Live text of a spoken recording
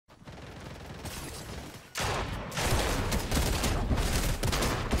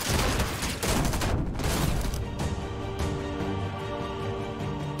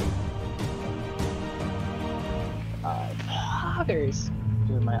blisters.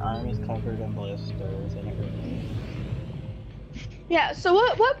 Dude, my arm is covered in blisters and it hurts. Yeah, so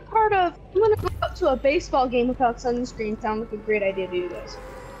what part of I'm gonna go out to a baseball game without sunscreen sound like a great idea to you guys?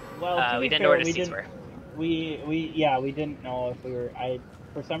 Well, We didn't know where the seats were. We didn't know if we were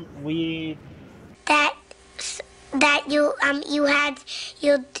That you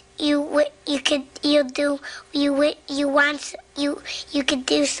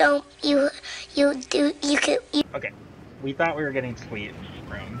Okay. We thought we were getting suite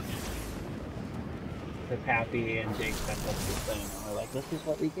rooms. Because Happy and Jake sent us this thing and we're like, this is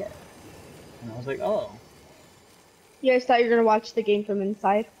what we get. And I was like, oh. You guys thought you were gonna watch the game from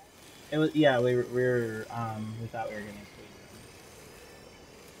inside? It was we thought we were getting suite rooms.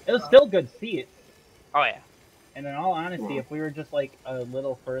 It was still good seats. Oh yeah. And in all honesty, if we were just like a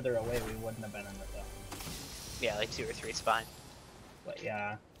little further away, we wouldn't have been in the zone. Yeah, like 2 or 3 is fine. But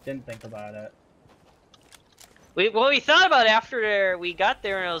yeah, didn't think about it. We thought about it after we got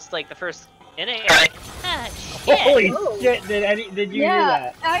there, and it was like the first inning. Like, shit. Holy shit! Did you hear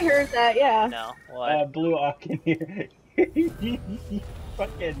that? I heard that. Yeah. No. What? Blue Hawk in here.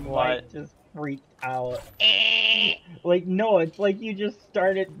 Fucking Mike just freaked out. Like no, it's like you just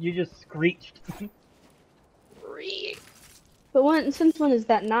screeched. But since when is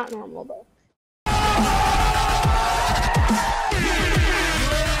that not normal though?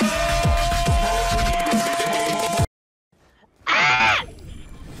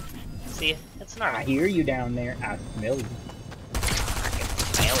 See, it's not. I hear you down there. I smell you. Fucking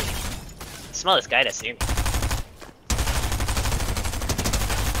smell you. Smell this guy to see me.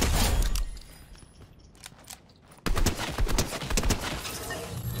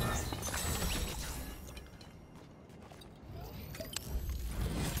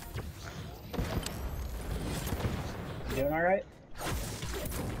 You doing alright?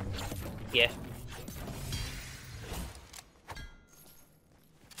 Yeah.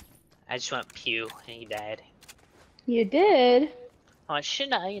 I just went pew and he died. You did? Oh,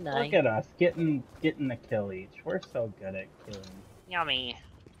 shouldn't I? Look at us getting the kill each. We're so good at killing. Yummy.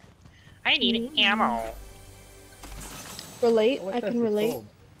 I need ammo. Relate? What's I this? can It's relate. gold.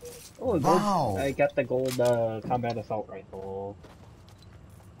 Oh, gold. Wow. I got the gold combat assault rifle.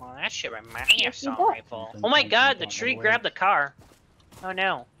 Well, that shit reminds me of assault that? rifle. Oh my god, the tree grabbed the car. Oh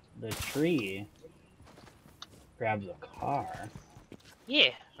no. The tree grabs a car. Yeah,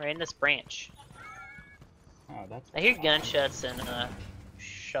 right in this branch. Oh, that's. I hear gunshots and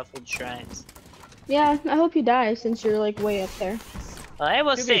shuffled shrines. Yeah, I hope you die since you're like way up there. Well, I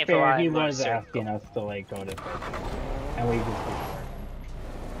was To be saying for a fair, while. he I'm gonna was circle. asking us to like go to circle, and we just ignored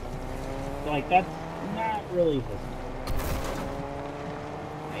him. Like that's not really his.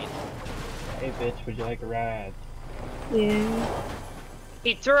 Hey bitch, would you like a ride? Yeah.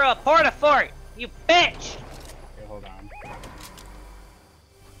 He threw a porta fort. You bitch. Here, hold on.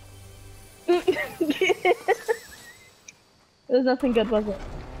 It was nothing good, was it?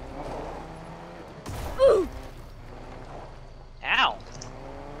 Ow.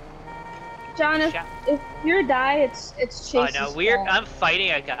 John, if you die, it's Chase's Oh no, fault. I'm fighting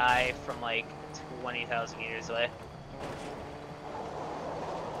a guy from like 20,000 meters away.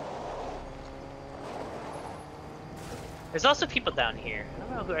 There's also people down here. I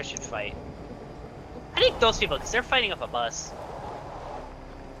don't know who I should fight. I think those people, because they're fighting up a bus.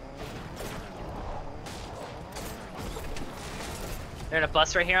 They're in a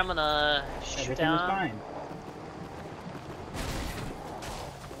bus right here. I'm gonna shoot Everything is down. fine.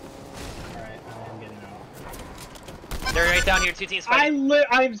 Alright, I'm getting out. They're right down here. 2 teams fighting.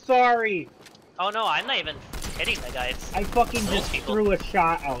 I'm sorry! Oh no, I'm not even hitting the guys. I fucking Those just people. threw a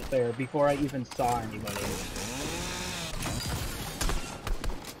shot out there before I even saw anybody.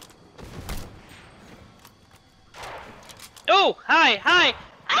 Oh, hi, hi!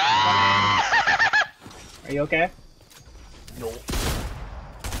 Ah! Are you okay? No.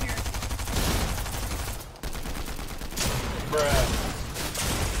 Here.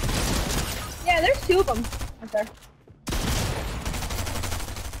 Yeah, there's 2 of them right there.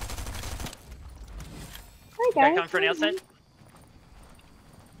 Hi Guy guys. coming from the outside?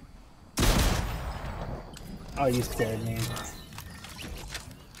 Oh, you scared me.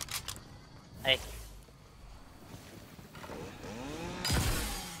 Hey.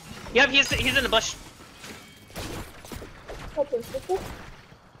 Yep, he's in the bush. What bush?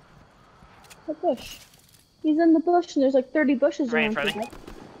 What bush? He's in the bush, and there's like 30 bushes Right in around front of me. here.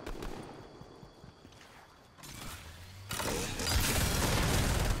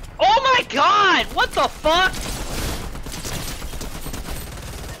 Oh my god! What the fuck?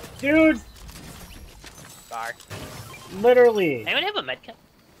 Dude! Bar. Literally! Anyone have a medkit?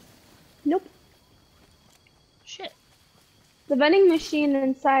 Nope. Shit. The vending machine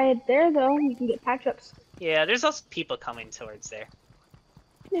inside there, though, you can get patch-ups. Yeah, there's also people coming towards there.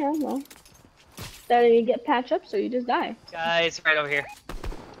 Yeah, well. Either you get patch-ups or you just die. Guys, right over here.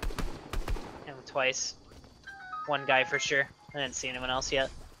 Hit him twice. One guy for sure. I didn't see anyone else yet.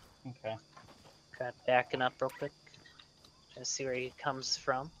 Okay. Got backing up real quick. Trying to see where he comes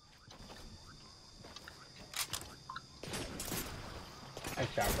from. I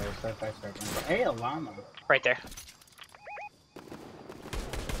shot first, so if I start going. Hey, a llama. Right there.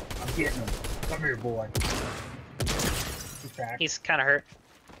 I'm getting him. Come here, boy. He's cracked. He's kind of hurt.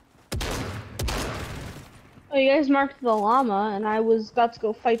 Oh, you guys marked the llama, and I was about to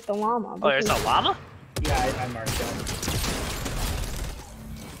go fight the llama. Oh, there's a llama? Yeah, I marked him.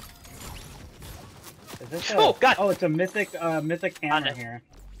 Is this a... Oh, God! Oh, it's a mythic hammer it. here.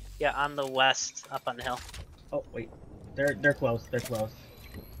 Yeah, on the west, up on the hill. Oh, wait. They're close. They're close.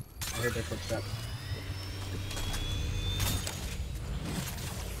 I heard their footsteps.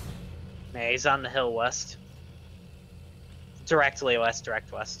 Yeah, he's on the hill west. Directly west,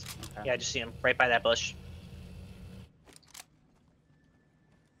 direct west. Okay. Yeah, I just see him right by that bush.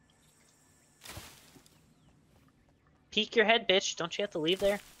 Peek your head, bitch. Don't you have to leave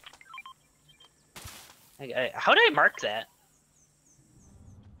there? How did I mark that?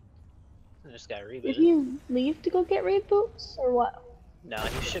 I just got rebooted. Did you leave to go get raid boots, or what? No,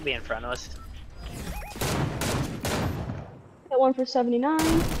 he should be in front of us. Got one for 79.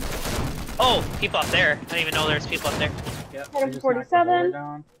 Oh, people up there. I didn't even know there's people up there. Yep. Had I him just 47. knocked the door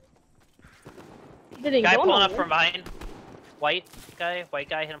down. Didn't Guy go pulling up nowhere. from behind. White guy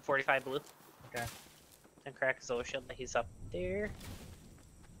hit him 45 blue. Okay. And crack his over shield, but he's up there.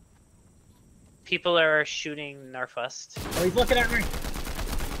 People are shooting northwest. Oh, he's looking at me.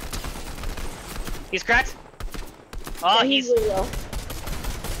 He's cracked. Oh, Yeah, he's really low.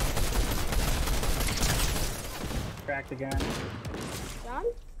 Cracked again. Done?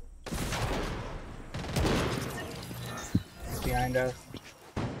 Behind us.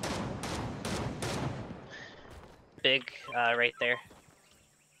 big, right there.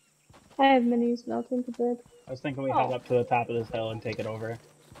 I have minis melting to bed. I was thinking we head up to the top of this hill and take it over.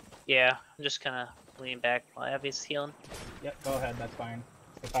 Yeah, I'm just kind of leaning back while Abby's healing. Yep, go ahead, that's fine.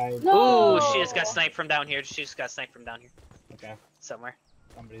 If I... No! Ooh, she just got sniped from down here. She just got sniped from down here. Okay, Somewhere.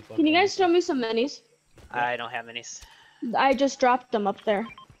 somebody's Can you guys show me some minis? I don't have minis. I just dropped them up there.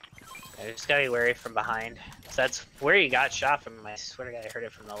 I just gotta be wary from behind. So that's where you got shot from. I swear to God, I heard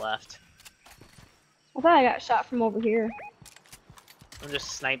it from the left. I thought I got shot from over here. I'm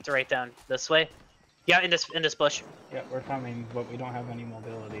just sniped right down this way. Yeah, in this bush. Yeah, we're coming, but we don't have any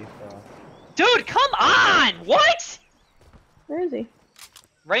mobility, so... Dude, come on! What? Where is he?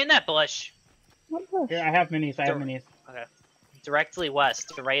 Right in that bush. What bush? Here, I have minis, I have minis. Okay. Directly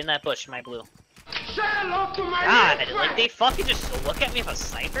west, right in that bush, my blue. God, like they fucking just look at me with a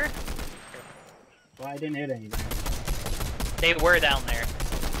sniper? Well, I didn't hit anything. They were down there.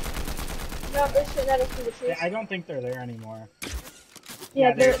 No, they're shooting at us through the trees. Yeah, I don't think they're there anymore.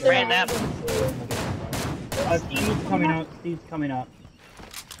 Yeah, they're ran that. Steve's coming up, Steve's coming up.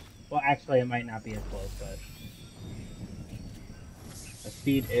 Well, actually, it might not be as close, but... The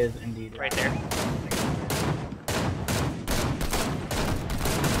speed is indeed... Right there.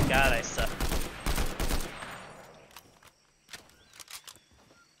 God, I suck.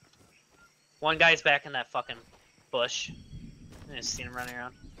 One guy's back in that fucking bush. I just seen him running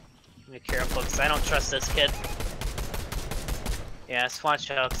around. Be careful, because I don't trust this kid. Yeah, just watch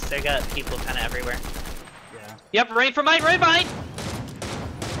out, because they got people kind of everywhere. Yeah. Yep, right from mine, right behind!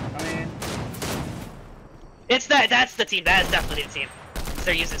 Come in. It's that's the team, that is definitely the team.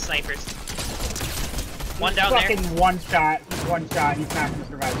 They're using snipers. One down there. Fucking one shot, he's not gonna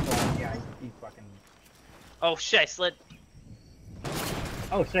survive storm. Yeah, he's fucking... Oh shit, I slid.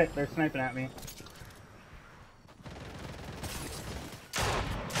 Oh shit, they're sniping at me.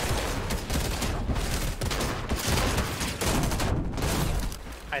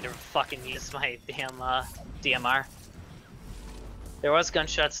 I had to fucking use my damn DMR. There was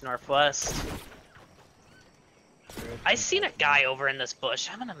gunshots northwest. I seen a guy over in this bush.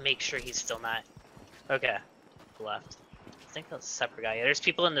 I'm gonna make sure he's still not. Okay, left. I think that's a separate guy. Yeah, there's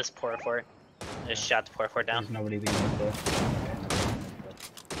people in this port fort. I just shot the port fort down. There's nobody being able to...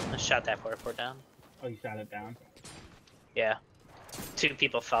 I shot that port fort down. Oh, you shot it down? Yeah. 2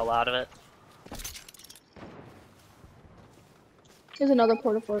 people fell out of it. There's another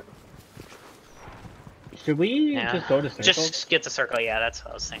porta fort. Should we Yeah. just go to circle? Just get the circle. Yeah, that's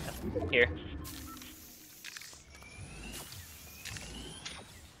what I was thinking. Here.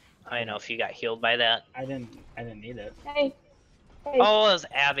 I don't know if you got healed by that. I didn't need it. Hey. Hey. Oh, it was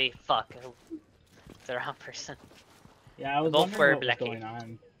Abby. Fuck. The wrong person. Yeah, I was Both wondering were what was Blacky. going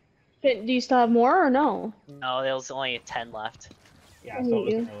on. Do you still have more or no? No, there was only 10 left. Yeah, I so hate it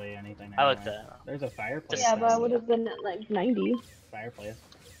wasn't you. really anything. I looked Anyway. at There's a fireplace. Yeah, but I down would there. have been at like 90. Fireplace.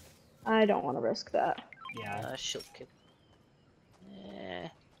 I don't want to risk that. Yeah. Shield kick. Eh.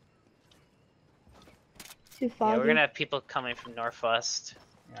 Too Yeah, foggy. we're gonna have people coming from northwest.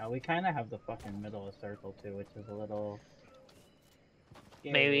 Yeah, we kind of have the fucking middle of circle too, which is a little.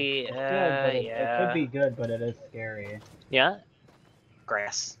 Scary. Maybe, It's good, but it yeah. could be good, but it is scary. Yeah?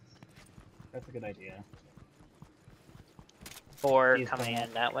 Grass. That's a good idea. 4 He's coming coming.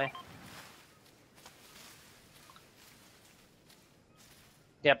 in that way.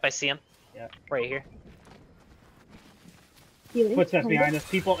 Yep, I see him. Yep. Right here. Healing. Footsteps Kinda. behind us.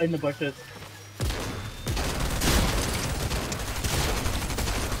 People in the bushes.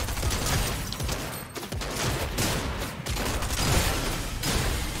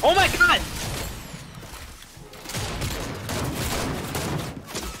 Oh my god!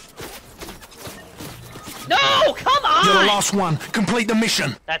 No! Come on! You're the last one. Complete the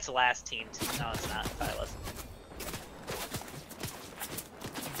mission. That's the last team. No, it's not. I was.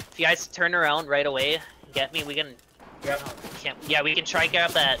 If you guys turn around right away, get me, we can... Yep. Oh, we can't... Yeah, we can try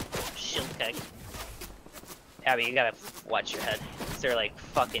grab that shield keg. Abby, you gotta watch your head. They're like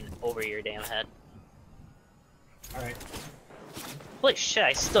fucking over your damn head. Alright. Holy shit,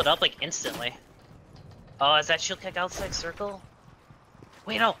 I stood up like instantly. Oh, is that shield keg outside circle?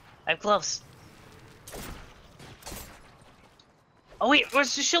 Wait, no! I have gloves. Oh wait,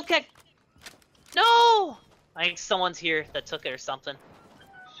 where's the shield keg? No! I think someone's here that took it or something.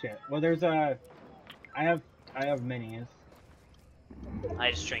 Shit. Well, there's a. I have minis.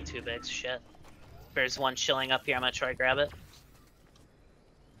 I just drank 2 bigs, shit. There's one chilling up here, I'm gonna try to grab it.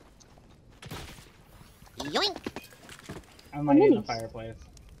 Yoink. I'm like in the minis. fireplace.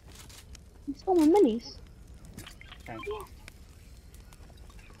 You stole my minis. Okay.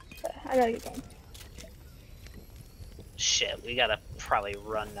 I gotta get going. Shit, we gotta probably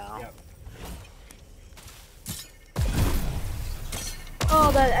run now. Yep. Oh,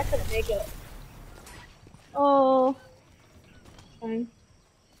 I couldn't make it. Oh. Fine.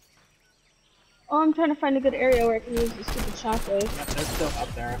 Oh, I'm trying to find a good area where I can use the stupid shockwave. Yep, they're still up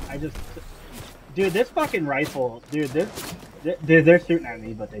there. I just. Dude, this fucking rifle. Dude, they're shooting at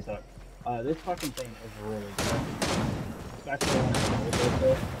me, but they suck. This fucking thing is really good. Especially when it's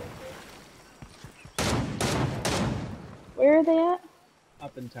Where are they at?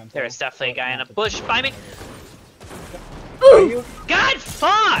 up in tempo. There's definitely a guy in a Not the bush tempo, by me. Are you? God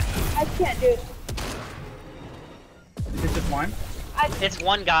fuck! I can't do it. Is it just one? It's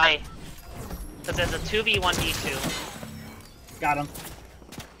one guy. Cause there's a 2v1v2. Got him.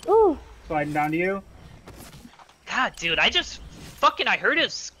 Ooh. Sliding down to you. God, dude, I heard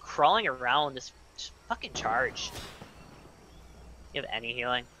us crawling around this fucking charge. You have any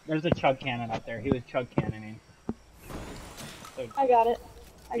healing? There's a chug cannon up there. He was chug cannoning. So, I got it.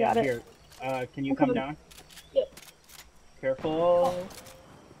 I yeah, got it. Here, can you I'm come coming. down? Yep. Careful.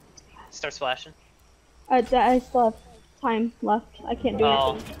 Start splashing. I still have time left. I can't do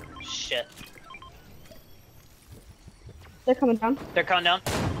Oh, anything. shit. They're coming down. They're coming down.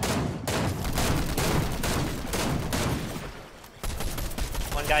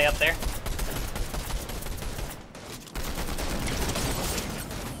 One guy up there.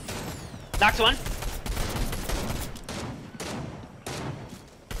 Knocked one.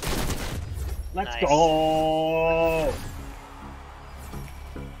 Let's Nice. go.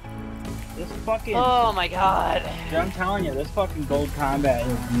 This fucking. Oh my god. I'm telling you, this fucking gold combat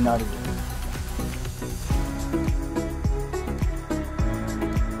is nutty.